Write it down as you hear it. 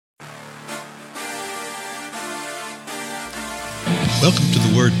Welcome to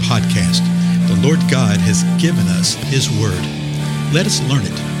the Word Podcast. The Lord God has given us His Word. Let us learn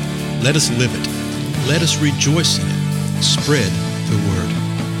it. Let us live it. Let us rejoice in it. Spread the Word.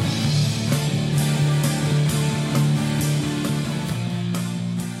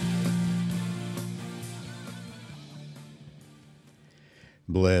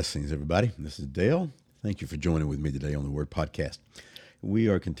 Blessings, everybody. This is Dale. Thank you for joining with me today on the Word Podcast. We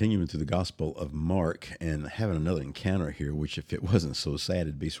are continuing through the Gospel of Mark and having another encounter here, which if it wasn't so sad,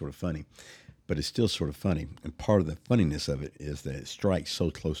 it'd be sort of funny. But it's still sort of funny. And part of the funniness of it is that it strikes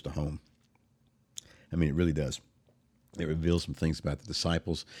so close to home. I mean, it really does. It reveals some things about the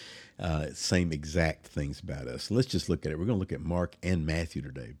disciples, same exact things about us. So let's just look at it. We're going to look at Mark and Matthew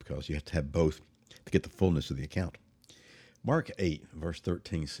today because you have to have both to get the fullness of the account. Mark 8, verse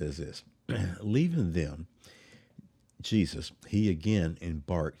 13 says this, leaving them, Jesus, he again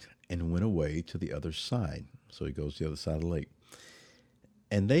embarked and went away to the other side. So he goes to the other side of the lake.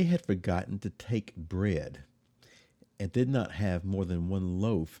 And they had forgotten to take bread and did not have more than one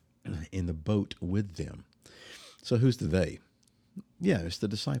loaf in the boat with them. So who's the they? Yeah, it's the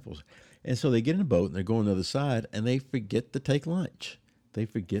disciples. And so they get in a boat and they're going to the other side and they forget to take lunch. They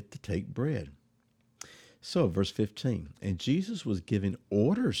forget to take bread. So verse 15, and Jesus was giving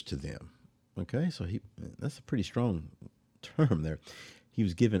orders to them. Okay, so that's a pretty strong term there. He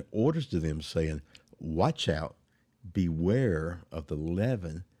was giving orders to them saying, watch out, beware of the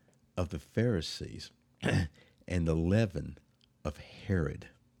leaven of the Pharisees and the leaven of Herod.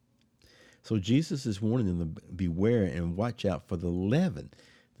 So Jesus is warning them to beware and watch out for the leaven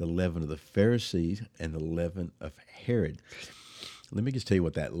of the Pharisees and the leaven of Herod. Let me just tell you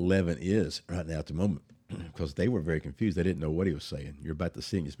what that leaven is right now at the moment, because they were very confused. They didn't know what he was saying. You're about to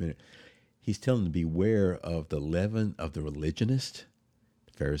see in just a minute. He's telling them to beware of the leaven of the religionist,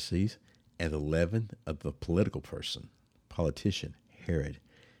 the Pharisees, and the leaven of the politician, Herod.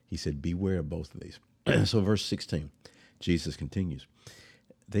 He said, beware of both of these. So verse 16, Jesus continues.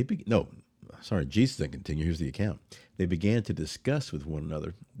 Jesus didn't continue. Here's the account. They began to discuss with one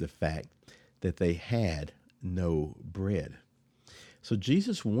another the fact that they had no bread. So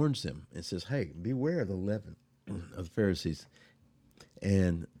Jesus warns them and says, hey, beware of the leaven of the Pharisees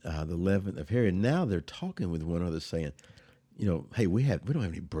and the leaven of Herod. Now they're talking with one another saying, hey, we don't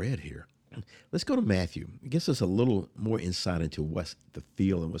have any bread here. Let's go to Matthew. It gives us a little more insight into what's the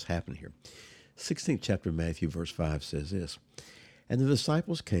feel and what's happening here. 16th chapter of Matthew, verse 5 says this, and the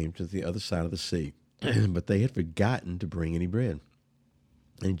disciples came to the other side of the sea, but they had forgotten to bring any bread.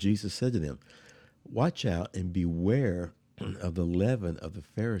 And Jesus said to them, watch out and beware of the leaven of the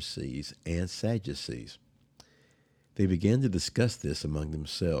Pharisees and Sadducees. They began to discuss this among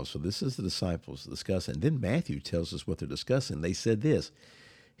themselves. So this is the disciples discussing. And then Matthew tells us what they're discussing. They said this.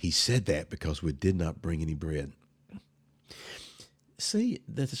 He said that because we did not bring any bread. See,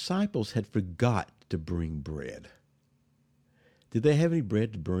 the disciples had forgot to bring bread. Did they have any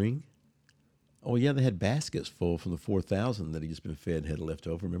bread to bring? Oh, yeah, they had baskets full from the 4,000 that had just been fed and had left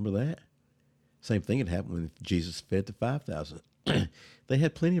over. Remember that? Same thing had happened when Jesus fed the 5,000. They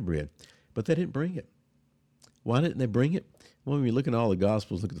had plenty of bread, but they didn't bring it. Why didn't they bring it? Well, when you look at all the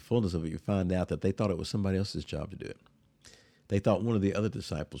Gospels, look at the fullness of it, you find out that they thought it was somebody else's job to do it. They thought one of the other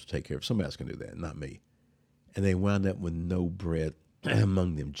disciples would take care of it. Somebody else can do that, not me. And they wound up with no bread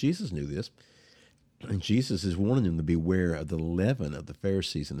among them. Jesus knew this, and Jesus is warning them to beware of the leaven of the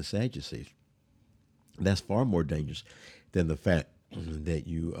Pharisees and the Sadducees. That's far more dangerous than the fact that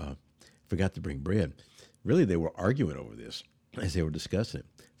you forgot to bring bread. Really, they were arguing over this as they were discussing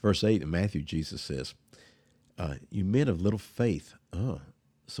it. Verse 8 in Matthew, Jesus says, you men of little faith.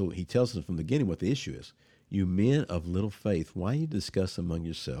 So he tells them from the beginning what the issue is. You men of little faith, why you discuss among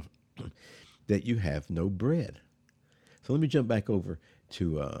yourself that you have no bread? So let me jump back over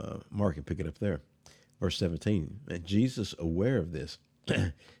to Mark and pick it up there. Verse 17, and Jesus, aware of this,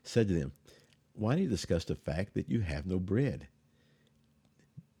 said to them, why do you discuss the fact that you have no bread?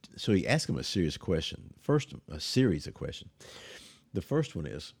 So he asked them a serious question. First, a series of questions. The first one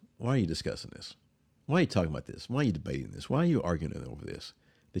is, why are you discussing this? Why are you talking about this? Why are you debating this? Why are you arguing over this,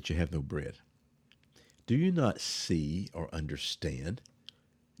 that you have no bread? Do you not see or understand?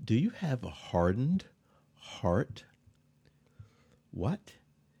 Do you have a hardened heart? What?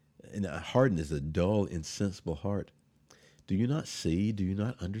 And hardened is a dull, insensible heart. Do you not see? Do you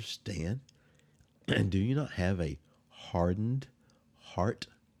not understand? And do you not have a hardened heart?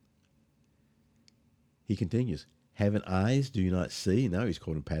 He continues, having eyes, do you not see? Now he's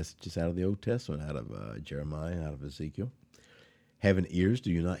quoting passages out of the Old Testament, out of Jeremiah, out of Ezekiel. Having ears,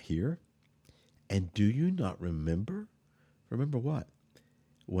 do you not hear? And do you not remember? Remember what?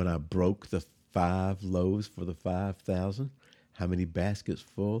 When I broke the 5 loaves for the 5,000, how many baskets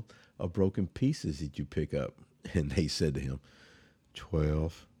full of broken pieces did you pick up? And they said to him,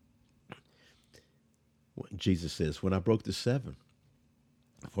 12. Jesus says, when I broke the 7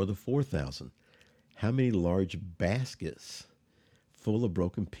 for the 4,000, how many large baskets full of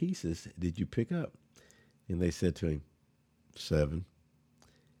broken pieces did you pick up? And they said to him, 7.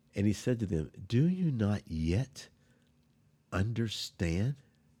 And he said to them, do you not yet understand?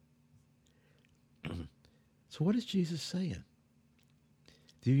 So what is Jesus saying?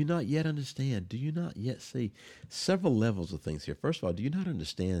 Do you not yet understand? Do you not yet see? Several levels of things here. First of all, do you not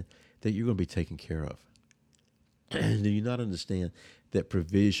understand that you're going to be taken care of? Do you not understand that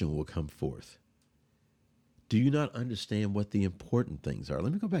provision will come forth? Do you not understand what the important things are?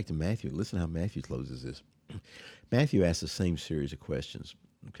 Let me go back to Matthew. Listen how Matthew closes this. Matthew asks the same series of questions.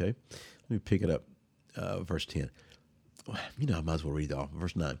 Okay? Let me pick it up. Verse 10. I might as well read it all.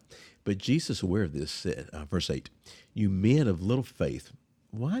 Verse 9. But Jesus, aware of this, said, verse 8, you men of little faith,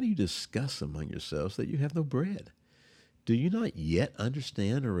 why do you discuss among yourselves that you have no bread? Do you not yet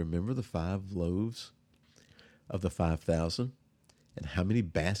understand or remember the 5 loaves of the 5,000 and how many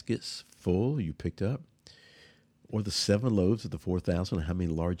baskets full you picked up? Or the 7 loaves of the 4,000 and how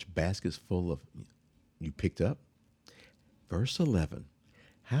many large baskets full of you picked up? Verse 11,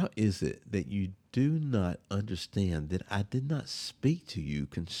 how is it that you do not understand that I did not speak to you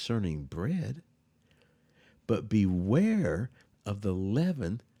concerning bread, but beware of the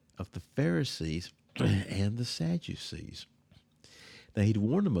leaven of the Pharisees and the Sadducees? Now, he'd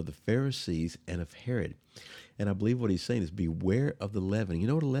warned them of the Pharisees and of Herod. And I believe what he's saying is beware of the leaven. You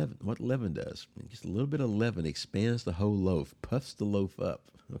know what leaven does? Just a little bit of leaven expands the whole loaf, puffs the loaf up,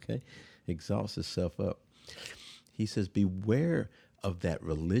 okay? Exalts itself up. He says beware of that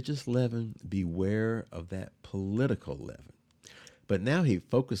religious leaven, beware of that political leaven. But now he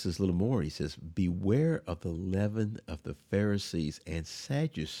focuses a little more. He says, beware of the leaven of the Pharisees and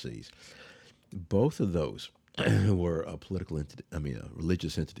Sadducees. Both of those were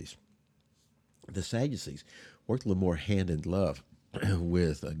religious entities. The Sadducees worked a little more hand in glove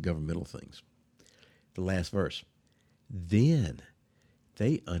with governmental things. The last verse. Then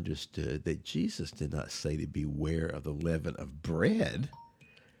they understood that Jesus did not say to beware of the leaven of bread,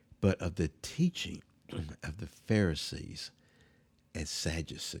 but of the teaching of the Pharisees and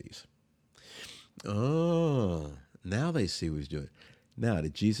Sadducees. Oh, now they see what he's doing. Now,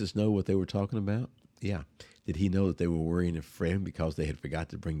 did Jesus know what they were talking about? Yeah. Did he know that they were worrying and fretting because they had forgot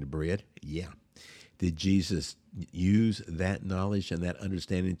to bring the bread? Yeah. Did Jesus use that knowledge and that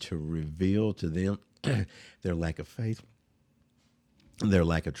understanding to reveal to them their lack of faith, their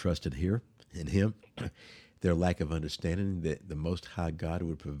lack of trust in him, their lack of understanding that the Most High God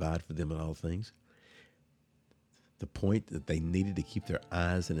would provide for them in all things? The point that they needed to keep their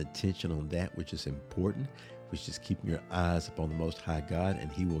eyes and attention on that which is important, which is keeping your eyes upon the Most High God,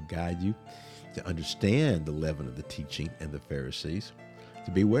 and he will guide you to understand the leaven of the teaching and the Pharisees,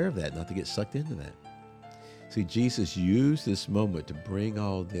 to be aware of that, not to get sucked into that. See, Jesus used this moment to bring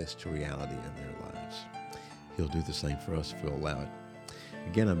all this to reality in their lives. He'll do the same for us if we'll allow it.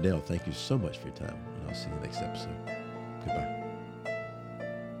 Again, I'm Dale. Thank you so much for your time, and I'll see you next episode. Goodbye.